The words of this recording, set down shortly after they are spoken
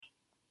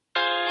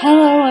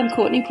Hello, I'm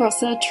Courtney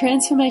Prosser,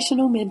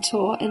 transformational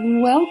mentor,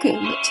 and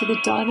welcome to the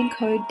Diamond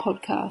Code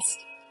podcast,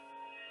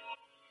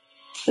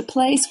 the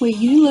place where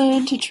you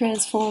learn to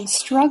transform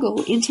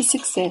struggle into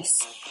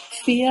success,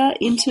 fear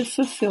into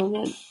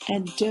fulfillment,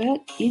 and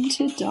dirt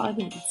into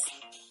diamonds.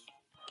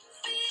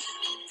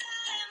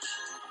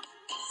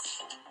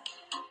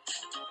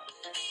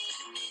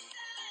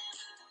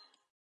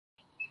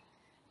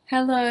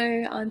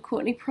 Hello, I'm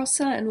Courtney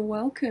Prosser, and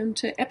welcome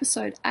to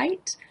episode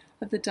 8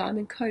 of the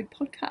Diamond Code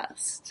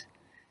podcast.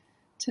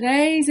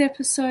 Today's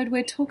episode,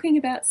 we're talking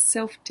about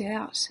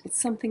self-doubt.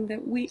 It's something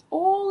that we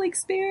all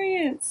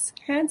experience.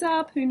 Hands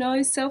up, who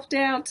knows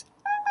self-doubt?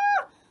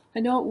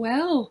 I know it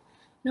well.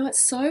 I know it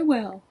so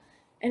well.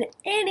 And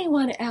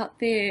anyone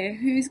out there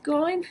who's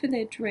going for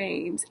their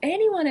dreams,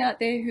 anyone out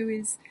there who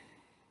is,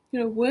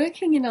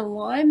 working in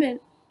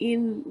alignment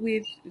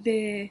with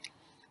their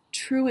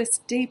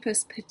truest,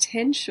 deepest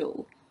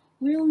potential,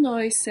 will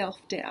know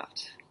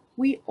self-doubt.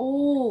 We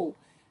all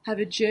have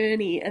a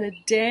journey and a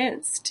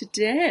dance to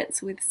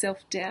dance with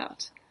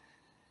self-doubt.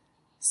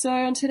 So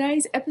on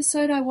today's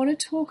episode, I want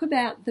to talk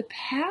about the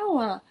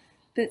power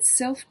that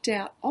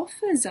self-doubt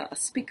offers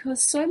us,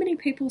 because so many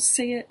people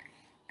see it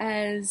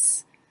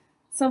as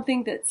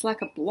something that's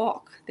like a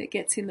block that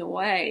gets in the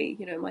way.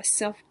 My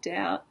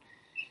self-doubt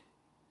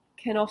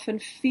can often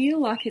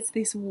feel like it's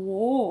this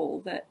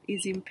wall that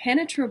is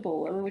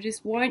impenetrable, and we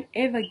just won't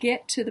ever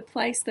get to the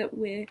place that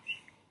we're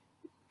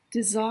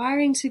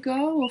desiring to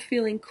go or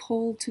feeling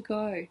called to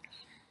go.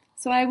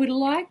 So I would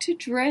like to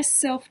dress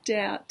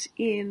self-doubt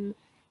in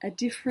a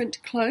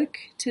different cloak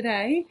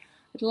today.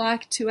 I'd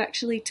like to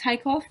actually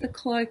take off the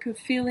cloak of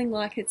feeling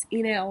like it's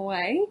in our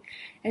way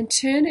and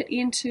turn it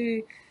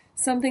into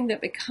something that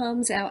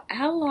becomes our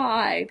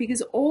ally,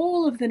 because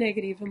all of the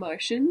negative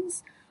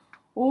emotions,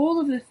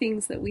 all of the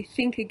things that we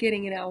think are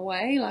getting in our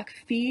way, like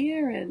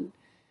fear and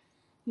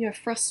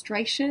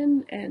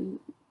frustration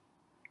and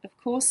of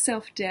course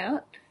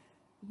self-doubt,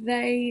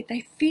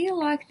 they feel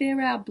like they're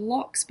our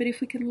blocks. But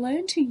if we can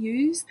learn to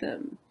use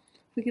them,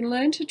 if we can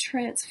learn to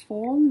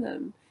transform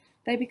them,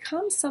 they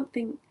become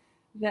something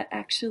that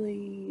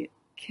actually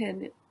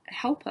can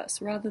help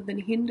us rather than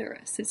hinder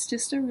us. It's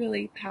just a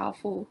really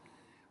powerful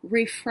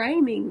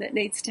reframing that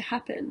needs to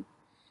happen.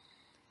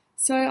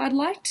 So I'd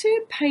like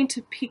to paint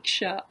a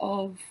picture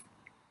of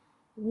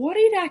what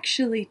it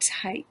actually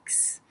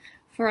takes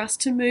for us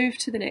to move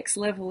to the next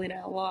level in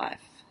our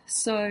life.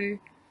 So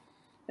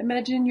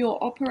imagine you're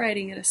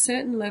operating at a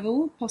certain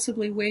level,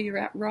 possibly where you're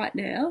at right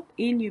now,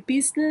 in your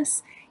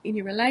business, in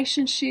your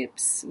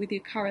relationships, with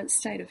your current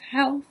state of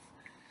health,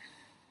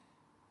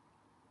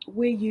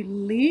 where you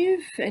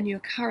live and your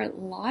current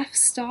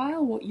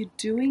lifestyle, what you're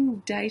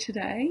doing day to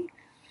day.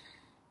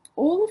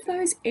 All of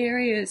those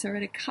areas are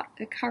at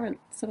a current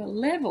sort of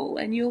level,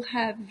 and you'll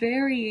have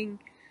varying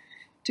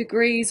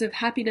degrees of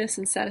happiness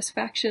and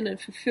satisfaction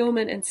and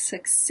fulfillment and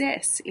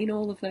success in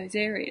all of those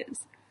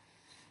areas.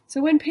 So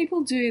when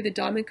people do the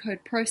Diamond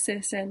Code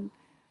process, and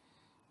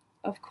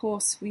of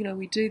course, we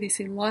do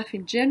this in life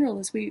in general,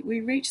 as we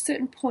reach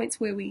certain points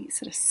where we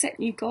sort of set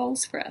new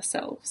goals for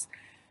ourselves.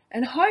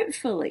 And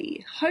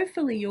hopefully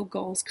your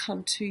goals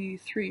come to you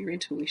through your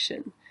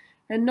intuition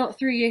and not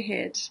through your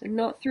head and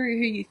not through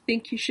who you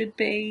think you should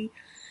be,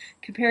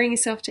 comparing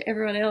yourself to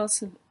everyone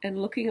else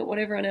and looking at what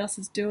everyone else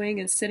is doing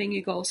and setting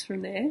your goals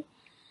from there.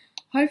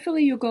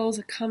 Hopefully your goals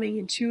are coming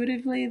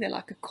intuitively. They're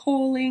like a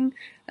calling,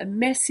 a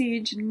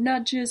message,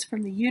 nudges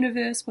from the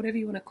universe, whatever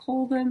you want to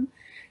call them.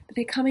 But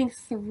they're coming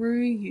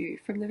through you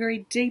from the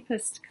very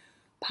deepest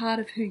part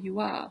of who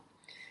you are.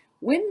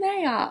 When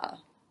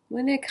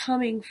they're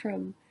coming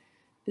from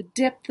the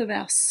depth of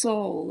our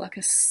soul, like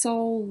a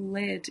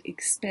soul-led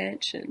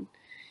expansion,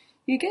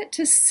 you get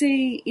to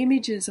see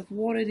images of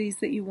what it is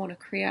that you want to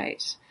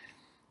create.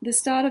 At the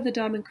start of the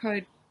Diamond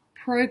Code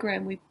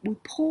program, we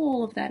pull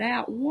all of that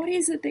out. What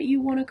is it that you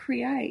want to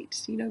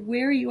create?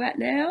 Where are you at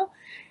now,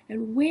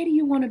 and where do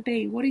you want to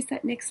be? What is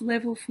that next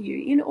level for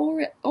you in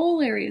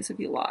all areas of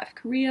your life?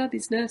 Career,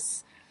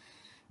 business,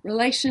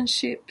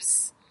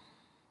 relationships,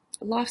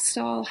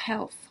 lifestyle,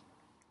 health.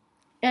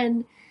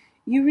 And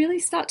you really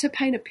start to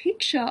paint a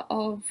picture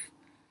of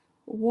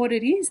what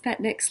it is,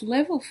 that next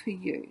level for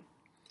you.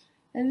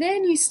 And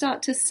then you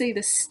start to see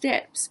the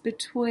steps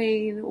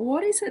between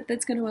what is it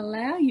that's going to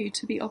allow you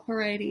to be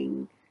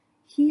operating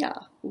here,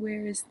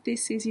 whereas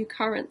this is your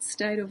current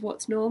state of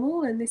what's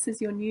normal and this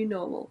is your new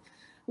normal.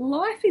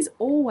 Life is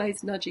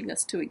always nudging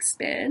us to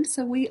expand,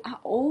 so we are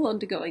all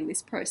undergoing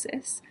this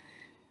process.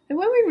 And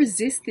when we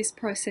resist this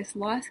process,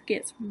 life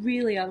gets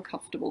really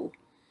uncomfortable.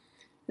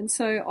 And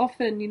so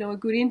often, a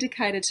good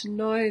indicator to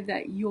know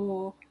that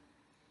you're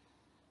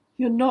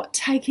not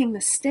taking the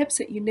steps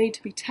that you need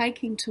to be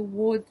taking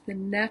towards the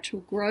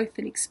natural growth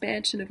and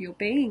expansion of your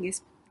being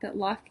is that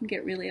life can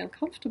get really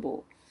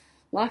uncomfortable.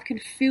 Life can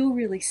feel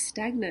really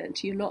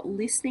stagnant. You're not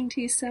listening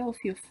to yourself.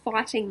 You're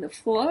fighting the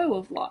flow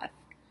of life.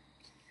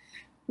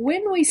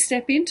 When we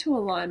step into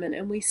alignment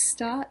and we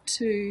start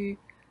to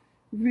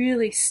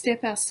really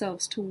step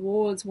ourselves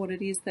towards what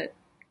it is that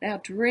our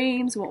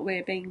dreams, what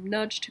we're being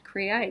nudged to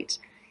create,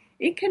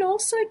 It can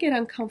also get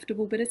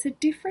uncomfortable, but it's a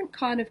different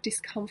kind of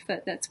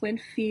discomfort. That's when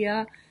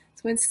fear,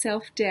 it's when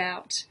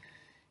self-doubt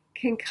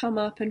can come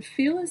up and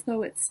feel as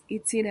though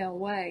it's in our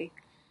way.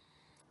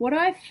 What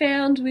I've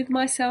found with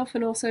myself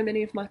and also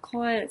many of my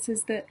clients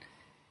is that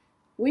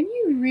when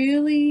you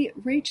really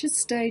reach a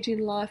stage in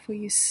life where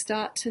you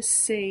start to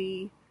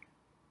see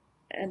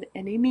an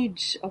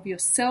image of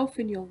yourself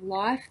in your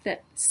life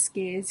that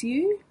scares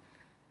you,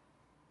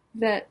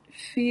 that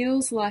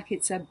feels like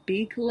it's a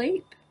big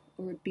leap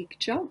or a big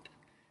jump,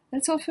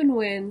 that's often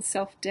when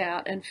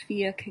self-doubt and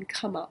fear can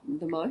come up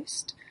the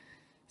most.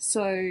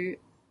 So,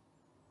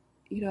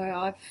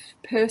 I've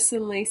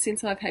personally,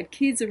 since I've had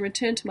kids and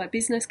returned to my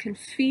business, can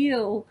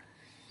feel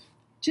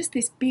just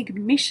this big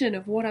mission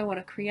of what I want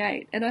to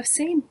create. And I've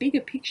seen bigger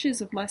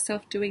pictures of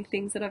myself doing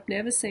things that I've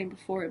never seen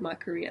before in my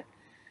career.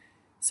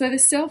 So the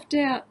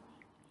self-doubt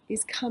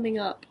is coming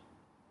up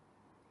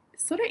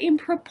sort of in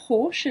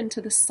proportion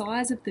to the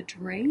size of the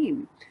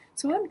dream.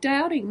 So I'm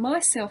doubting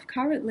myself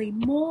currently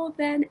more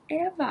than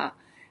ever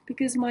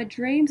because my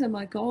dreams and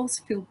my goals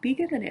feel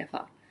bigger than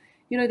ever.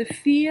 The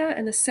fear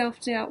and the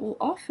self-doubt will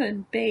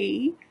often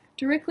be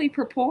directly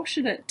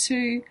proportionate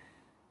to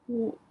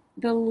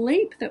the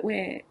leap that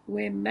we're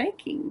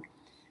making.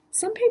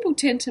 Some people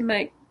tend to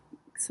make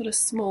sort of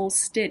small,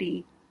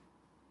 steady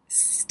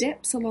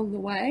steps along the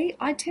way.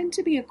 I tend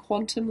to be a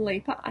quantum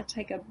leaper. I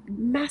take a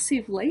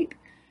massive leap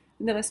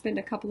and then I spend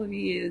a couple of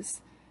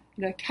years,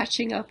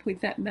 catching up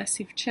with that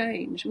massive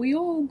change. We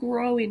all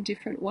grow in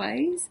different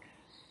ways,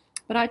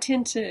 but I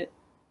tend to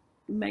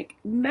make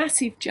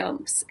massive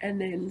jumps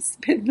and then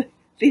spend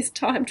this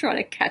time trying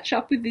to catch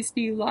up with this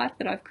new life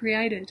that I've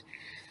created.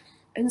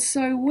 And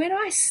so when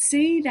I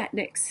see that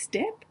next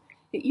step,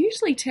 it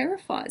usually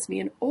terrifies me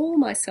and all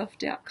my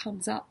self-doubt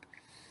comes up.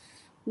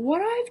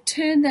 What I've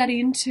turned that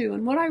into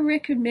and what I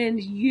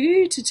recommend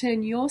you to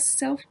turn your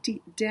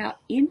self-doubt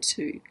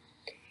into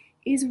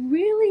is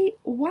really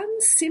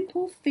one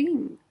simple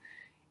thing.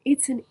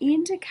 It's an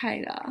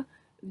indicator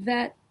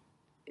that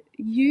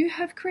you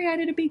have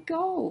created a big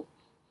goal.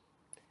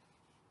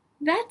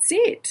 That's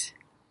it.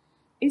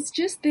 It's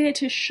just there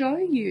to show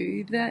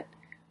you that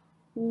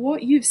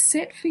what you've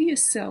set for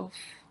yourself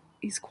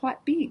is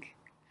quite big,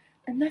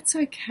 and that's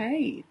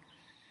okay.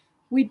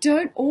 We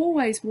don't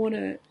always want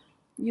to,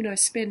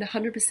 spend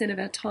 100% of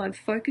our time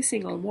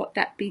focusing on what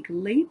that big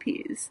leap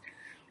is.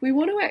 We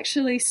want to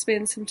actually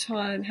spend some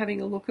time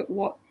having a look at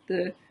what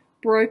the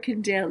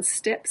broken down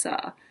steps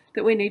are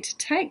that we need to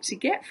take to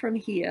get from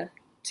here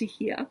to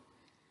here.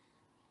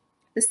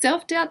 The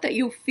self-doubt that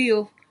you'll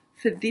feel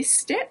for this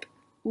step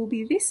will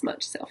be this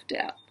much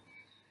self-doubt.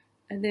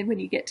 And then when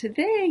you get to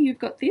there, you've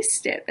got this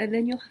step, and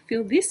then you'll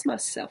feel this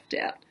much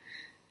self-doubt.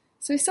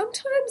 So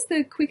sometimes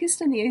the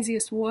quickest and the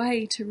easiest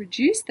way to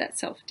reduce that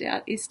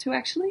self-doubt is to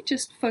actually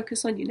just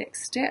focus on your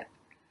next step,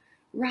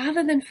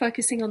 rather than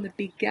focusing on the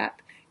big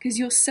gap, because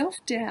your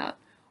self-doubt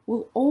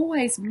will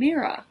always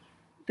mirror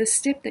the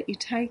step that you're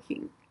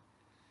taking.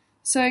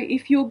 So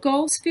if your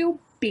goals feel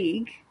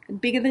big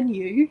and bigger than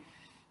you,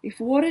 if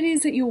what it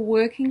is that you're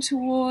working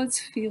towards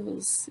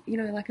feels,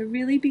 like a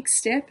really big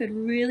step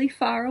and really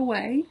far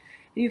away,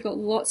 and you've got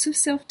lots of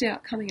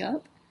self-doubt coming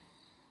up,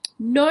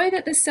 know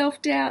that the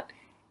self-doubt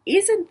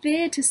isn't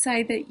there to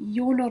say that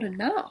you're not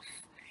enough.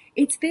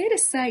 It's there to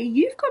say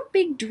you've got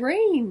big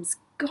dreams.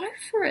 Go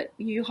for it,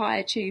 you high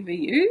achiever,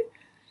 you.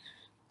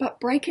 But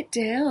break it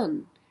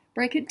down.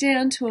 Break it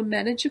down to a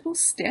manageable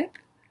step.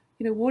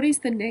 What is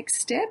the next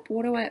step?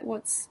 What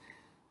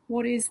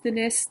is the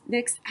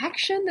next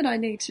action that I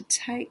need to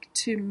take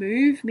to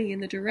move me in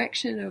the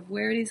direction of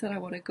where it is that I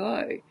want to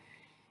go?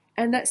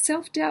 And that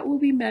self-doubt will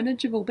be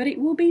manageable, but it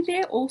will be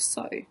there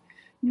also.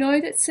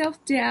 Know that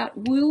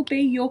self-doubt will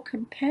be your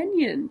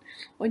companion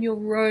on your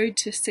road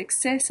to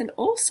success and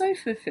also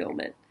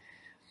fulfillment.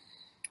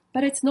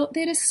 But it's not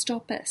there to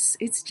stop us.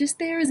 It's just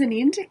there as an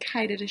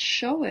indicator to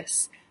show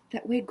us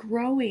that we're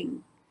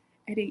growing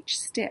at each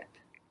step.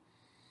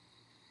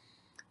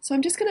 So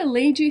I'm just going to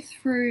lead you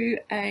through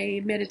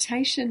a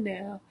meditation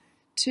now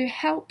to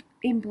help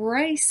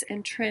embrace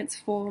and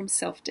transform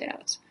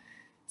self-doubt.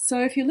 So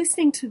if you're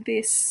listening to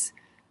this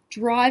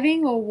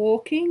driving or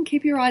walking,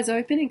 keep your eyes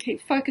open and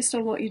keep focused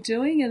on what you're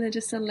doing, and then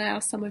just allow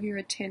some of your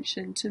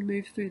attention to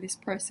move through this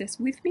process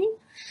with me.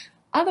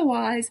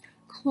 Otherwise,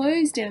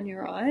 close down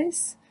your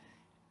eyes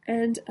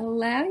and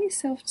allow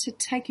yourself to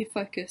take your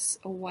focus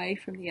away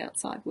from the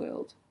outside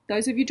world.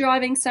 Those of you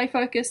driving, stay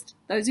focused.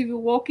 Those of you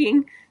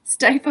walking,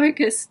 stay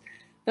focused.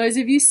 Those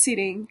of you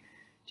sitting,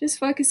 just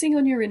focusing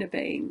on your inner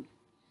being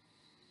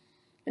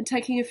and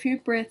taking a few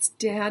breaths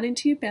down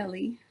into your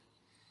belly.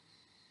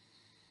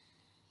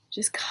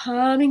 Just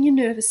calming your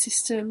nervous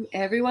system.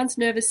 Everyone's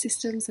nervous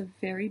systems are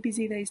very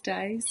busy these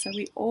days, so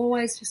we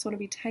always just want to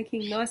be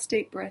taking nice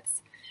deep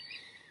breaths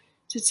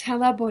to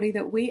tell our body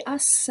that we are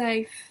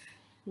safe,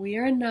 we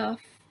are enough,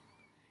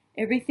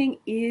 everything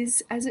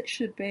is as it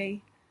should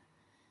be.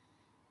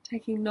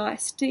 Taking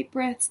nice deep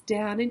breaths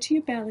down into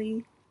your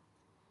belly.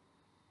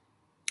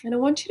 And I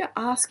want you to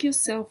ask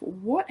yourself,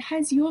 what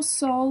has your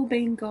soul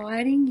been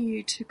guiding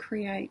you to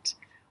create?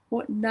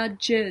 What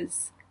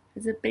nudges?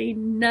 Has it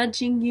been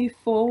nudging you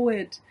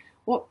forward?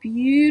 What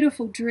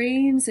beautiful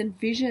dreams and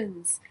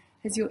visions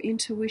has your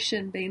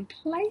intuition been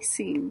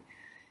placing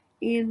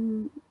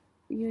in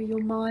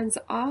your mind's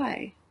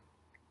eye?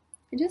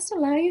 And just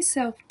allow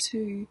yourself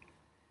to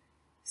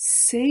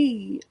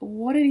see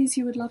what it is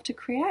you would love to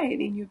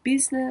create in your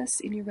business,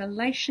 in your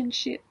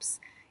relationships,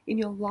 in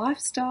your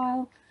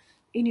lifestyle,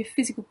 in your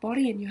physical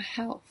body, in your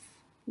health.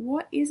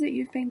 What is it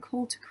you've been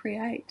called to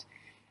create?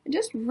 And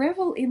just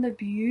revel in the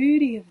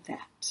beauty of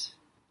that.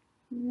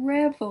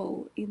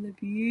 Revel in the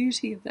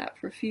beauty of that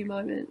for a few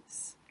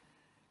moments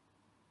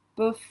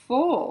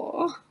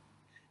before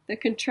the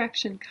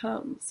contraction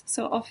comes.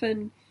 So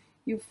often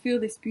you'll feel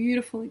this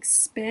beautiful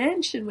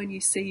expansion when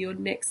you see your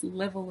next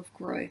level of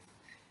growth,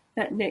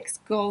 that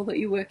next goal that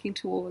you're working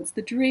towards,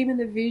 the dream and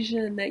the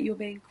vision that you're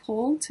being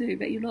called to,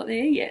 but you're not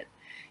there yet.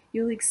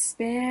 You'll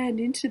expand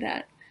into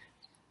that.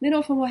 Then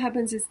often what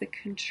happens is the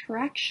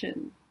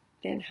contraction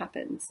then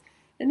happens.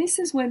 And this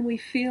is when we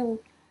feel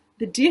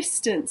the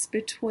distance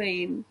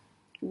between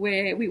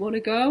where we want to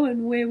go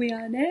and where we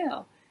are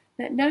now.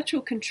 That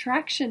natural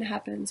contraction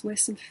happens where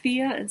some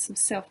fear and some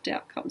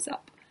self-doubt comes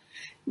up.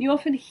 And you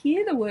often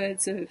hear the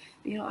words of,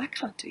 I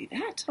can't do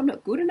that. I'm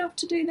not good enough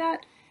to do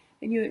that.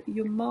 And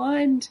your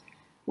mind,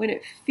 when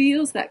it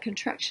feels that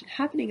contraction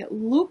happening, it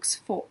looks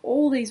for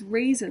all these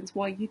reasons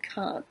why you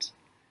can't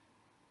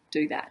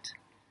do that.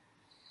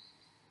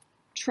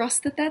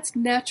 Trust that that's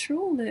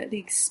natural, the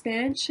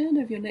expansion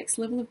of your next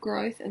level of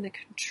growth and the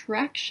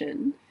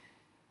contraction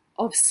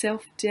of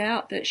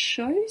self-doubt that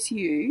shows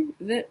you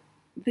that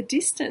the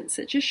distance,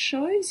 it just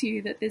shows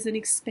you that there's an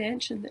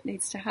expansion that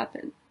needs to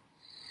happen.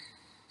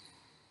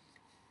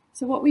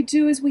 So what we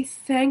do is we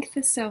thank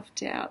the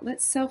self-doubt.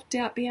 Let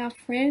self-doubt be our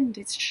friend.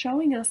 It's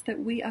showing us that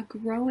we are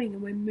growing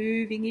and we're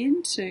moving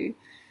into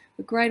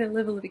a greater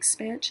level of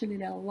expansion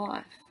in our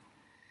life.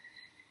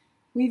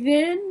 We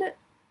then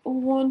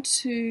want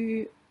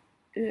to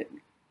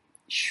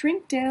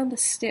shrink down the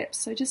steps.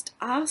 So just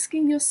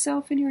asking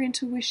yourself and your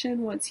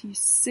intuition, once you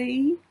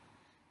see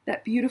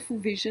that beautiful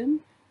vision,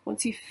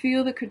 once you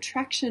feel the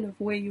contraction of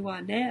where you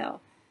are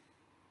now,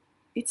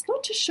 it's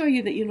not to show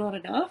you that you're not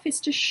enough, it's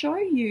to show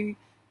you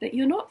that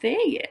you're not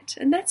there yet,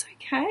 and that's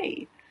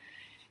okay.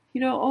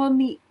 On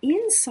the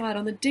inside,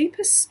 on the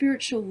deepest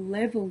spiritual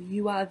level,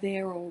 you are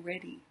there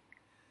already.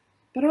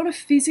 But on a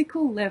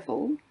physical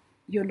level,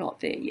 you're not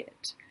there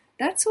yet.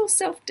 That's all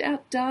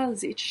self-doubt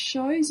does. It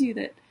shows you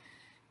that,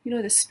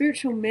 the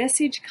spiritual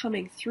message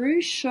coming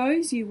through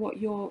shows you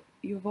what you're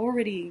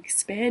already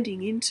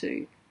expanding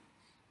into.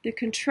 The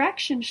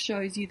contraction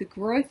shows you the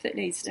growth that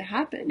needs to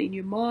happen in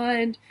your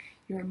mind,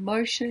 your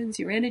emotions,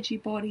 your energy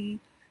body,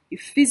 your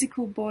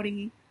physical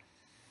body.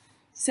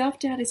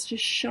 Self-doubt is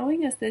just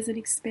showing us there's an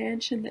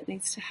expansion that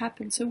needs to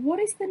happen. So what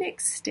is the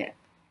next step?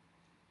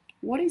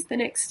 What is the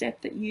next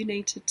step that you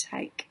need to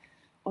take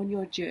on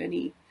your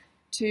journey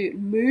to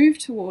move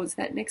towards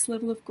that next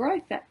level of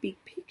growth, that big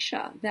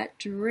picture, that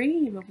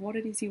dream of what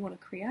it is you want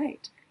to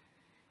create?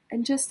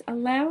 And just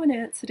allow an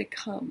answer to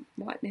come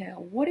right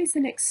now. What is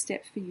the next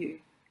step for you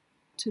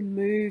to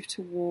move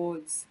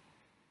towards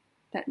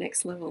that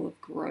next level of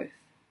growth?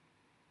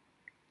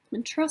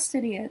 And trust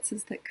any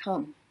answers that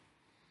come.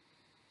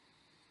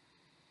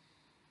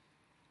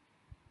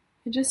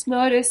 And just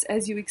notice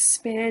as you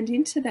expand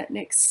into that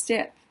next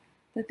step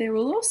that there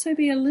will also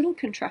be a little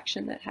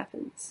contraction that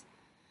happens.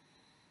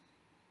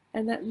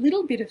 And that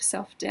little bit of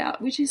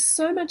self-doubt, which is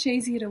so much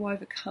easier to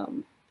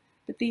overcome.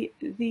 But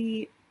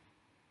the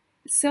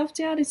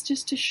self-doubt is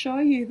just to show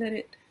you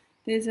that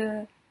there's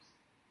a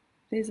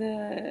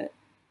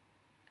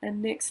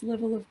next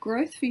level of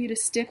growth for you to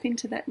step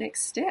into that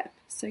next step.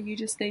 So you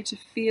just need to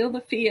feel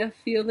the fear,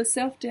 feel the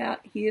self-doubt,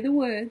 hear the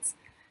words,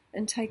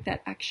 and take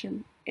that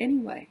action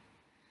anyway.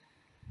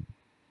 And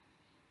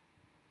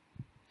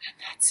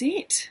that's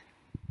it.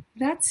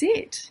 That's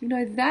it.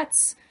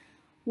 That's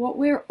what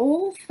we're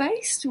all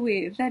faced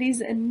with. That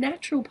is a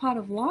natural part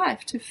of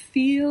life, to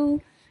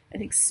feel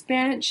an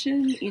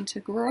expansion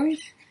into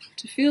growth,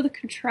 to feel the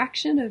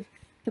contraction of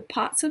the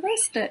parts of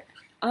us that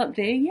aren't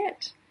there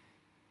yet,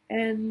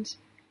 and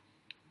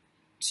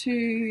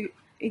to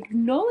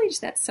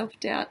acknowledge that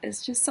self-doubt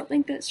as just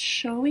something that's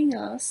showing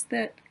us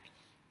that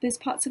there's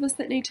parts of us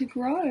that need to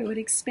grow and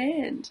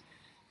expand.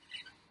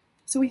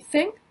 So we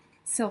thank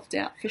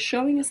self-doubt for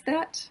showing us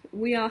that.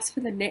 We ask for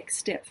the next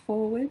step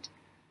forward.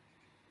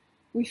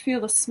 We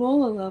feel a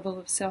smaller level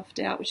of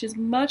self-doubt, which is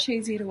much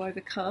easier to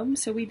overcome.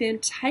 So we then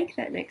take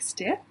that next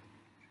step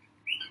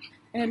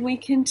and we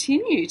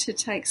continue to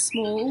take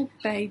small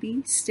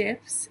baby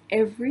steps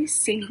every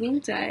single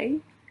day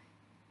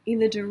in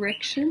the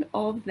direction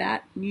of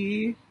that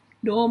new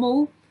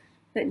normal,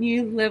 that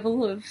new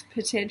level of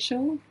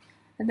potential,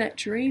 and that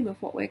dream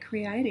of what we're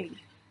creating.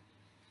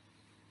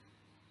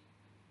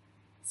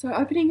 So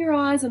opening your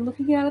eyes and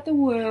looking out at the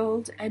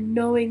world and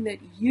knowing that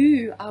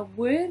you are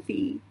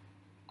worthy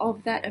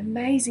of that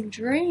amazing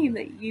dream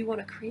that you want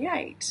to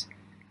create.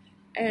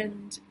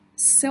 And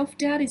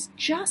self-doubt is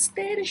just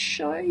there to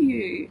show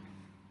you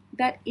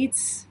that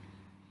it's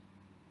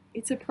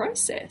it's a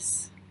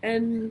process,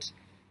 and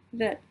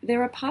that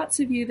there are parts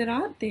of you that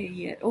aren't there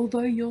yet,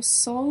 although your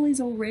soul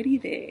is already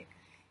there.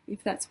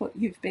 If that's what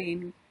you've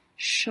been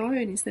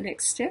shown is the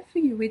next step for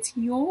you, it's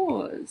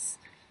yours.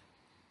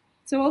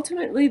 So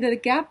ultimately, the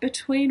gap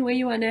between where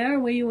you are now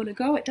and where you want to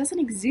go, it doesn't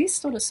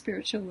exist on a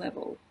spiritual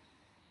level,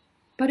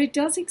 but it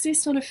does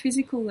exist on a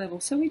physical level.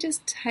 So we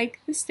just take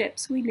the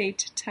steps we need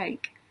to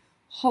take,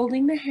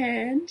 holding the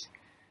hand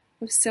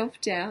of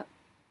self-doubt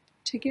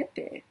to get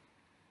there.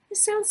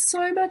 This sounds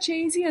so much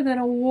easier than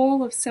a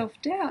wall of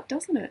self-doubt,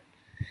 doesn't it?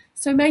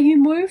 So may you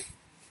move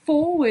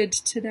forward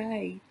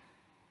today,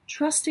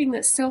 trusting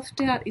that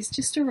self-doubt is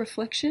just a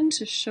reflection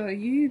to show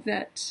you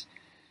that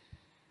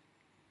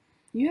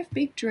you have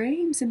big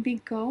dreams and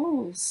big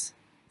goals.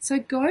 So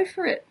go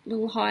for it,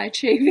 little high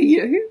achiever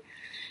you.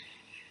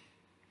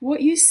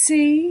 What you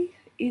see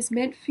is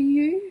meant for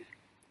you.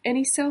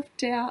 Any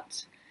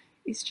self-doubt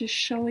is just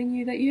showing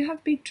you that you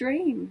have big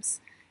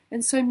dreams.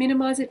 And so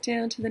minimize it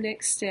down to the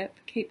next step.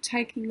 Keep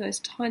taking those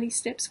tiny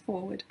steps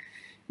forward.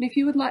 And if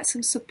you would like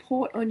some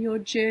support on your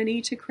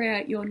journey to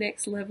create your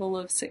next level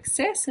of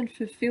success and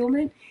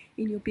fulfillment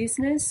in your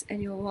business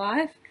and your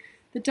life,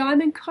 the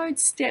Diamond Code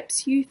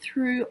steps you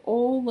through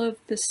all of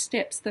the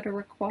steps that are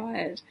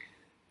required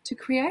to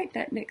create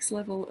that next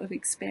level of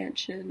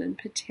expansion and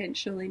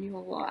potential in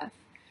your life.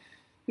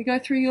 We go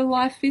through your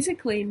life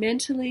physically,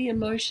 mentally,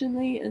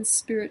 emotionally, and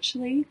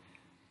spiritually.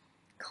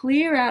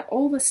 Clear out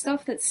all the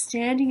stuff that's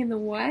standing in the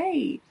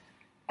way,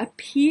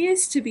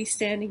 appears to be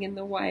standing in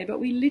the way, but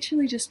we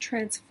literally just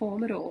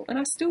transform it all. And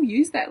I still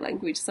use that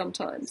language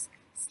sometimes.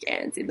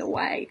 Stands in the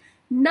way.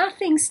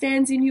 Nothing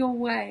stands in your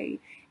way.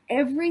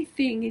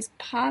 Everything is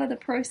part of the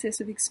process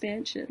of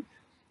expansion.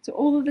 So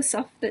all of the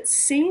stuff that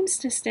seems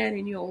to stand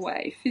in your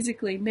way,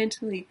 physically,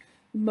 mentally,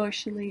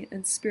 emotionally,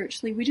 and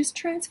spiritually, we just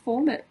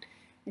transform it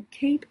and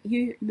keep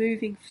you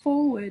moving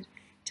forward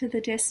to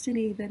the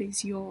destiny that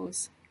is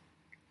yours.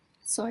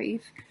 So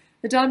if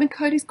the Diamond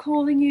Code is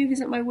calling you,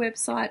 visit my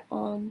website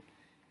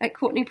at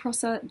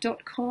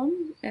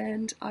courtneyprosser.com,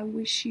 and I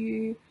wish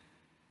you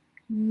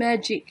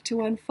magic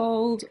to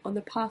unfold on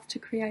the path to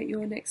create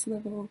your next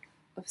level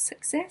of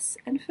success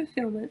and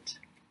fulfillment.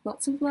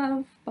 Lots of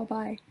love.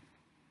 Bye-bye.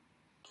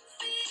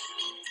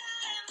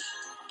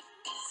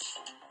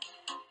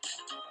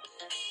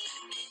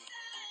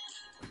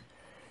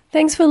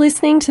 Thanks for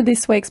listening to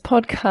this week's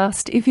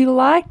podcast. If you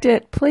liked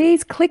it,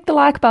 please click the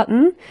like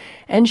button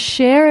and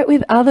share it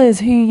with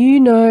others who you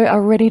know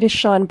are ready to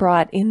shine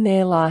bright in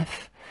their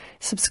life.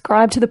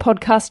 Subscribe to the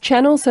podcast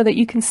channel so that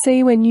you can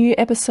see when new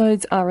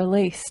episodes are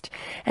released.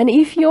 And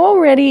if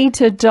you're ready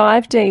to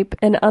dive deep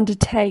and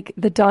undertake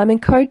the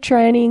Diamond Code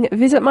training,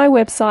 visit my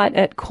website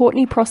at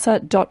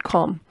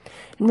courtneyprosser.com.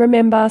 And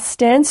remember,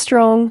 stand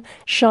strong,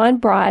 shine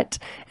bright,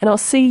 and I'll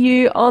see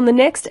you on the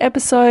next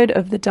episode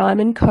of the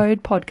Diamond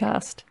Code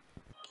podcast.